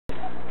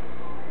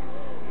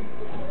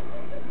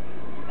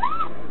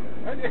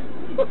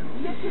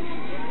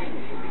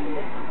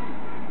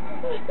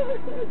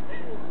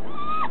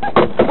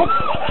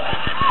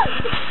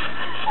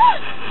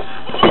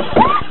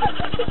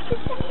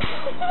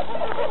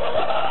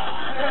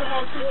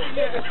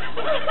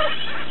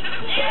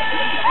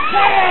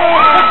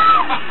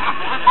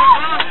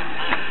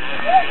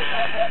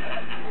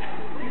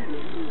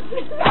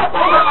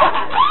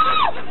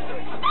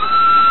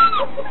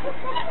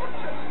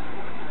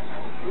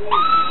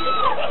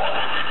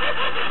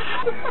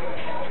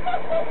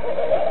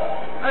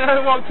I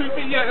haven't walked 2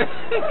 feet yet.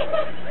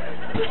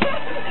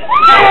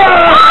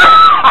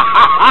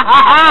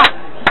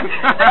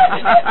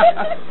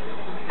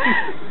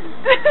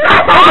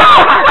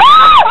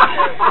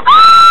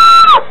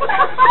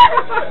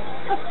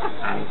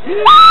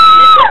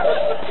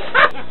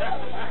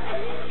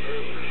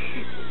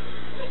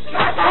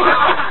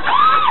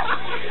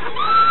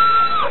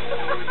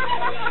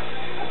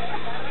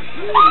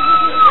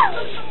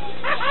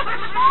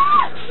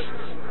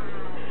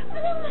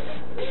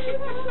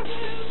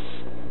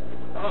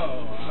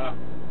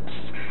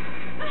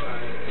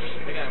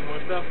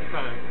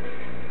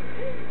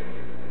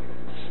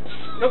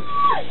 Nope.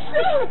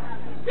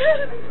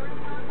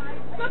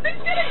 Something's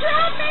gonna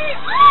grab me!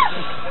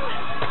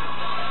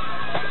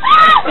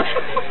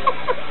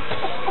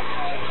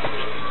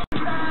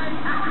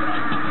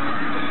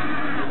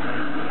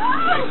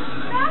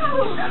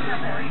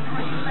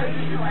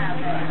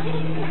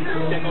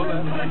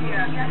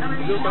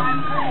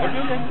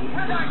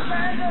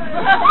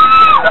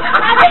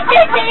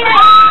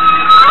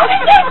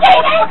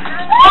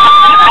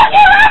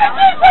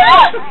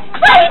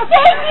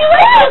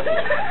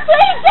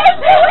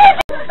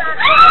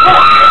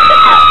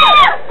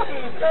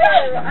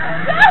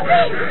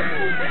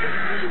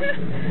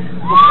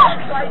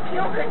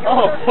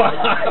 Oh, wow.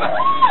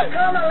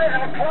 Come a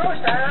little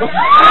closer.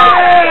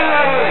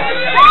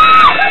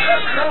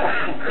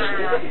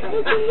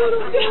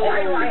 Why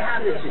do I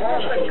have this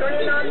awful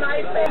grin on my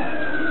face?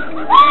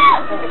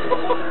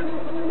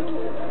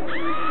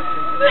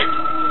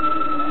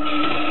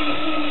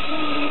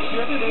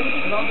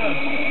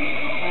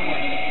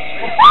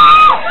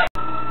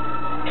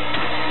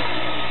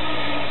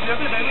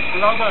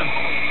 Well done.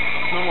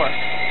 No more.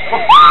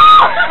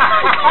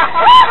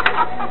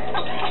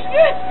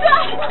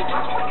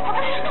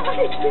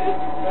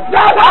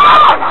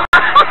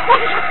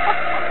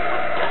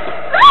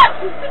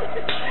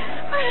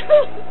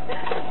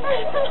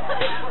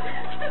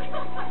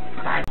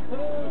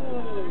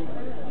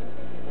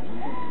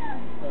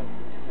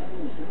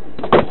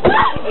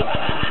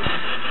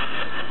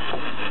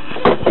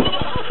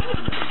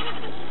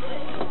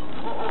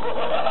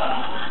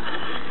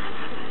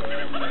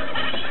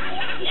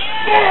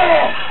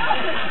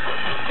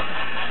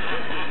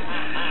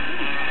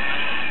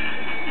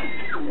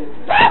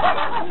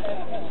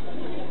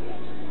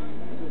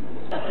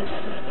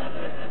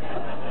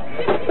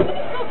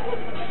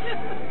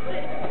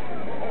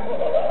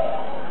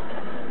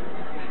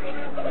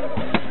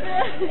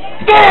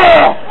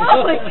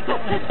 Oh my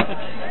God.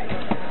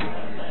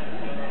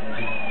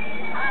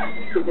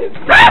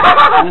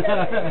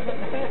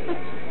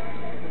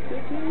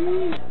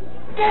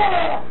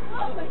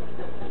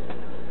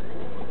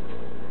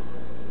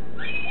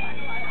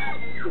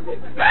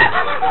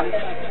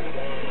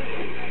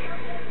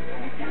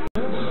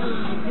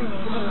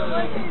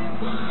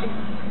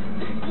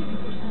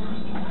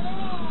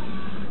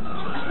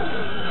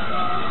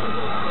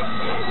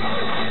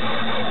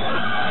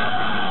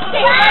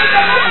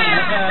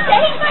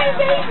 Take my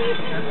baby!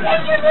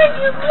 Take your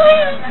baby,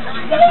 please!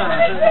 Take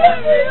my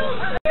baby!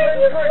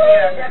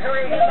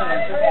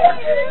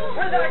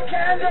 With a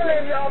candle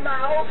in your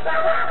mouth.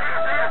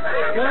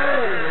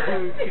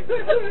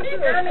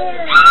 Come in.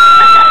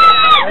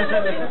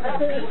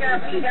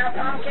 Peter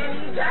Pumpkin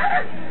Eater.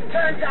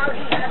 Turns out he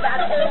had that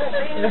whole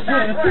thing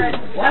backwards.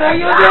 What are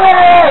you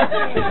doing?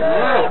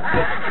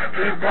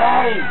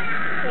 Goodbye.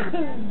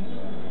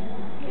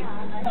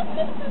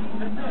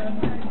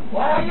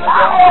 What are you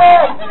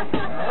doing?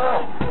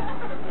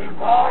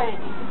 Goodbye.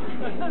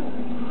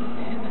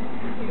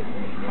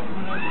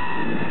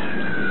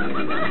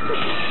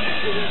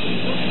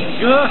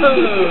 Good.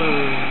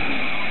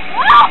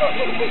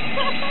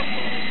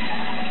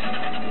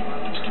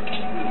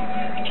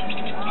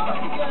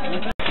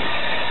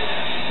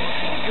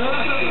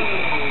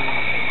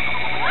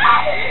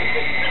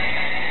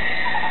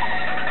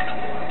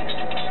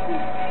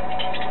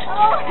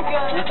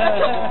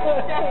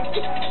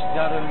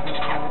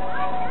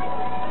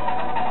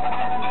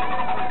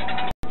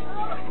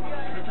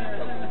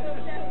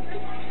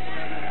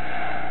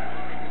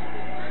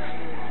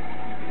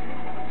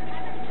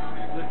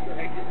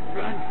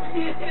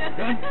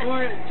 Run for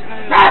it,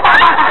 child.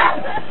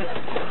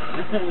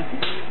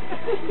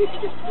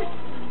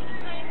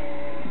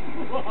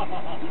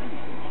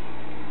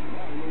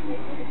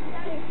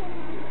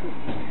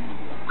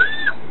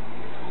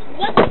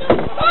 What the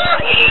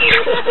fuck?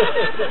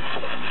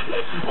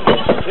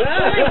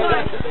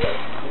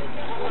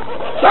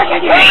 Look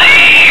at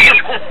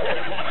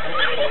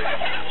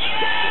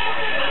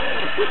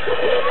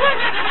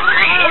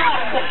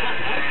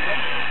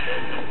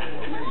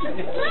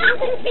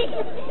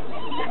you!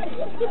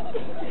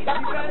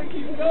 gotta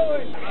keep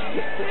going.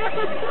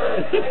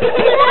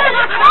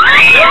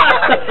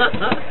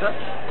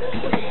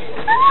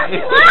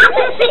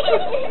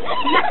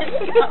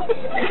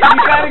 You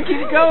gotta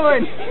keep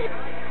going.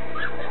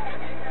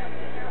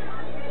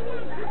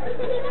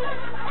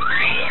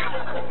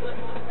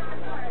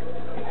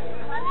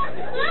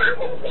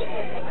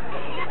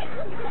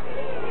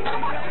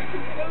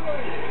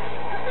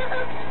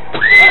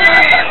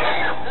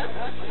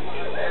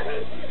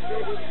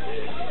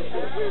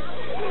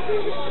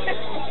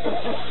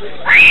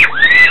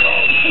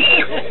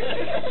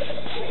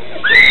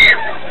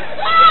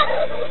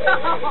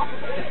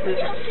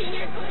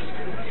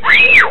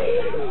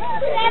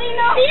 Daddy,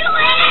 no!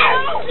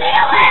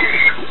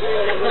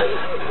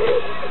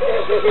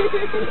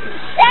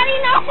 Daddy,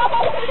 no!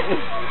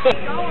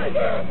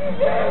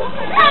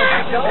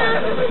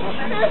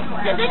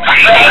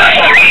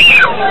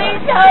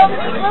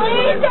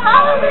 Please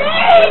help me! Please help me!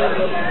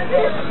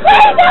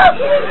 Please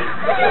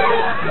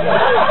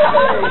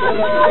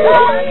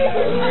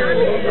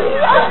help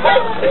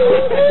me!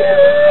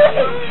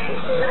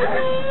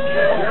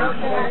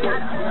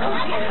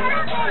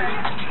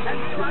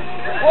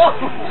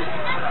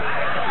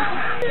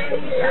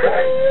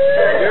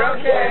 You're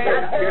okay.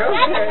 You're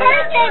okay.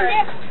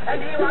 That's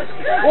a person!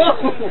 Whoa.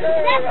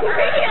 That's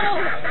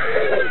real!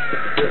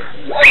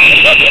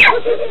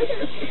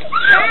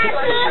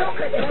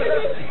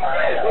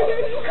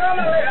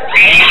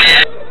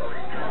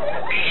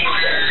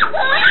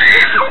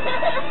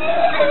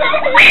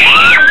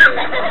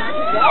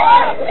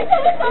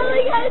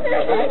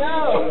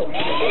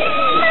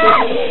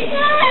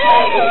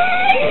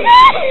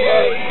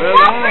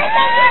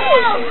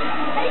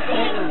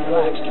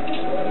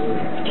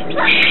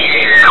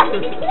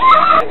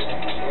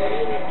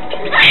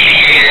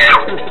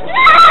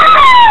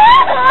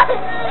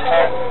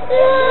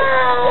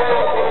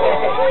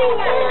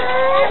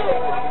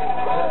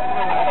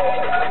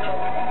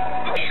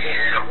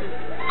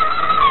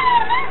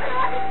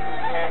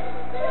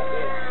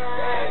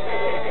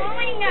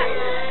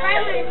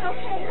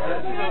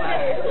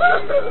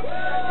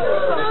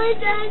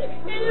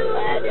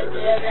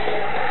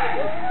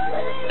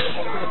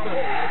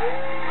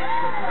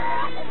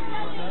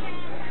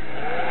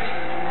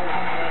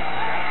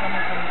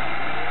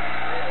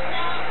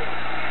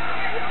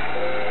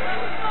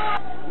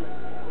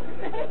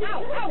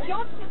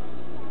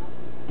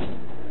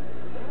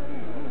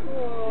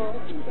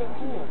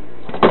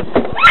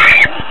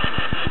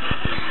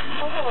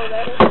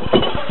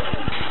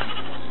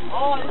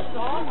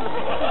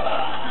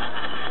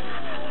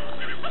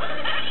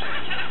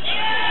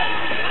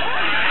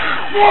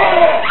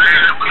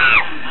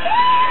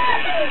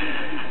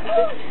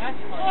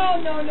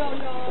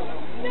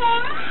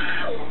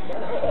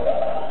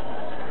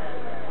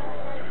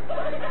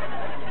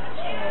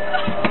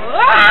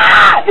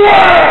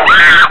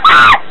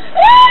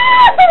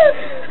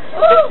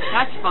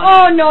 That's fun.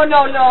 Oh, no,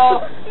 no, no.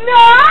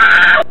 No!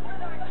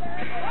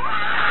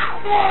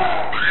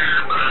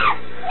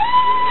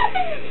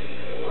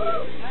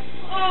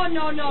 Oh,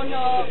 no, no,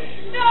 no.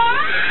 No!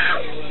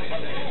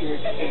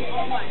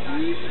 Oh, my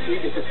God.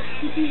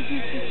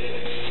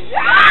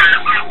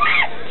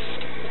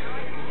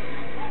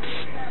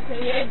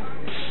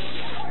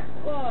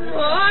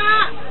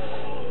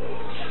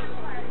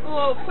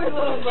 Oh, poor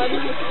little buddy.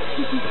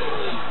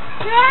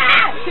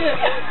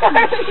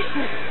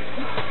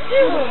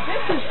 Dude,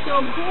 this is so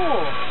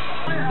cool.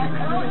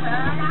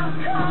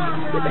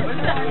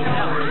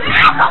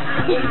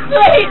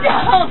 Please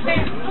help me,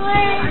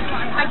 please!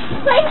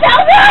 Please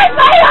help me!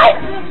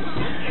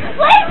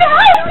 Please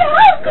help me!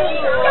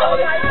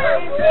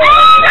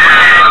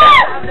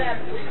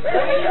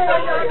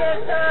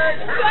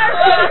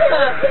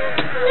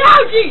 No,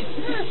 jeez!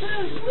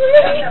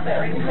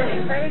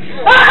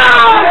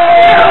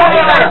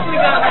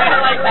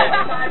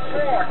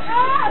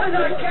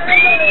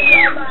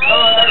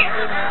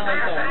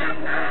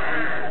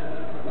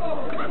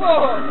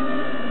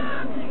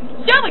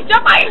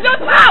 Jump out!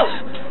 Jump out!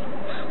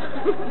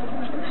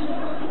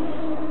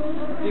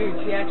 Dude,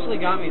 she actually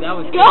got me. That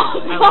was good. Go!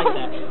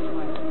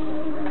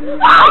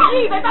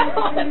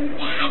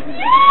 I like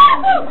that.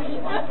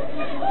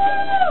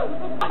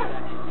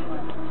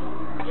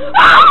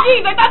 Oh,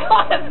 jeez! I thought it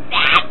was a stab you! Oh, jeez! I thought it was a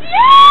stab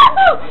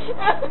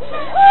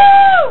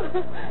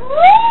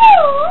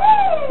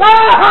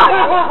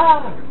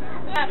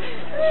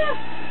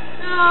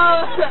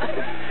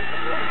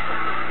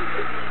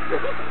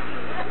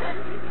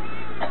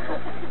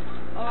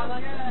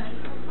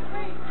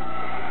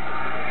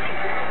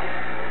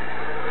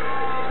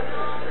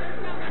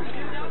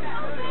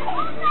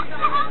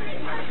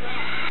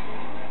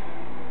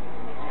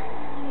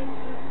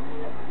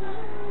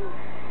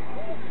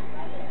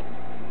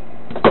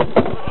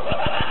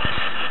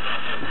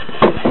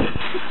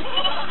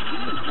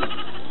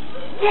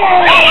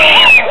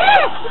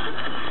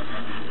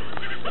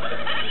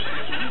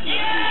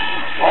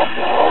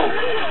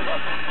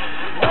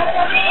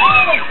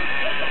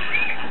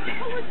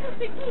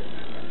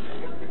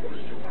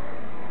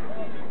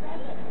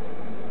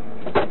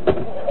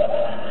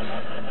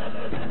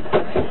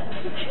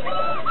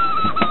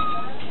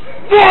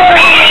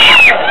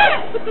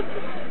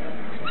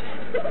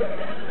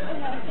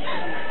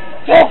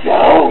we're so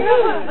close.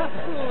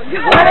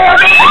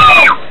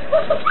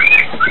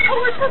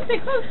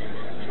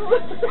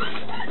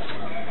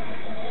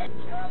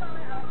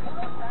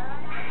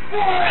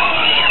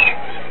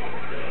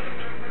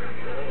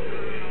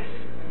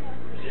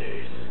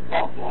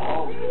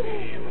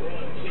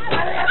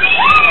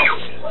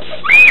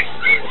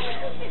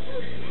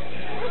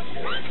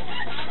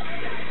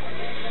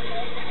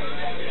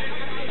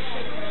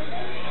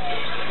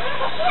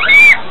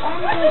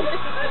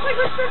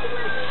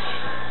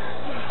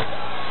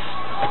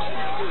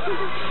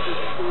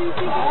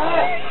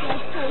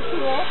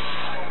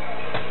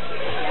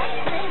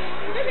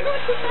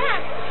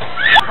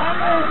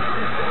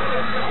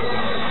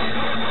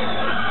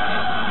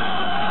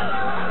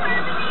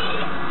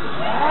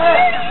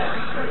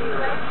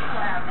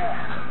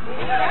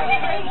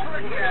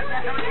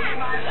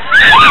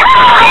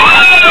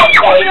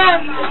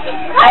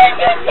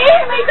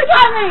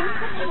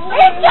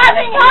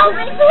 Help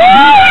me,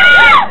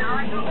 please!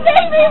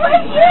 Take me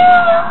with you!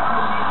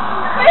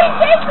 Please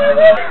take me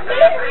with you!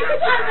 Please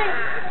coming!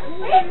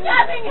 He's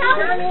coming! Help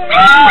me!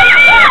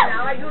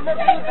 Now are you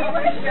looking for a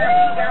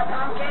eater,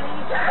 pumpkin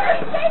eater?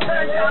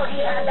 Turns out he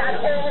had that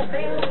whole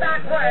thing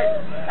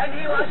backwards, and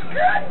he was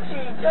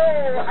crunchy too!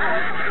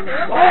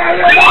 Where are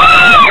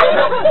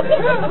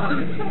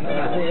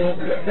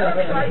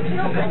you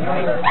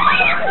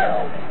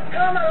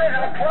Come a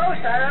little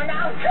closer and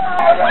I'll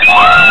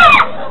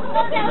come!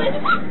 Look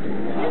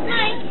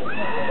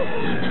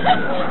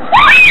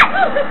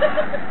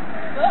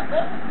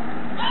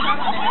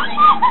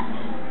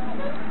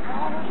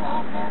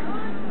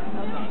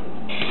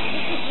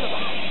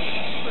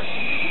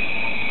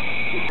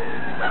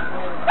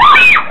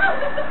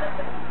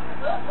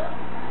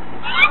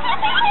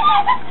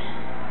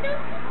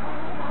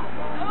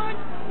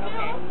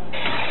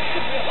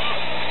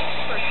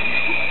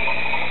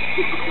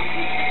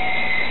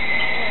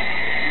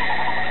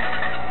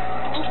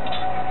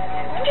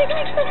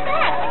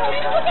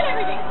at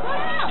everything. Slow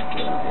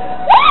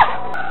down.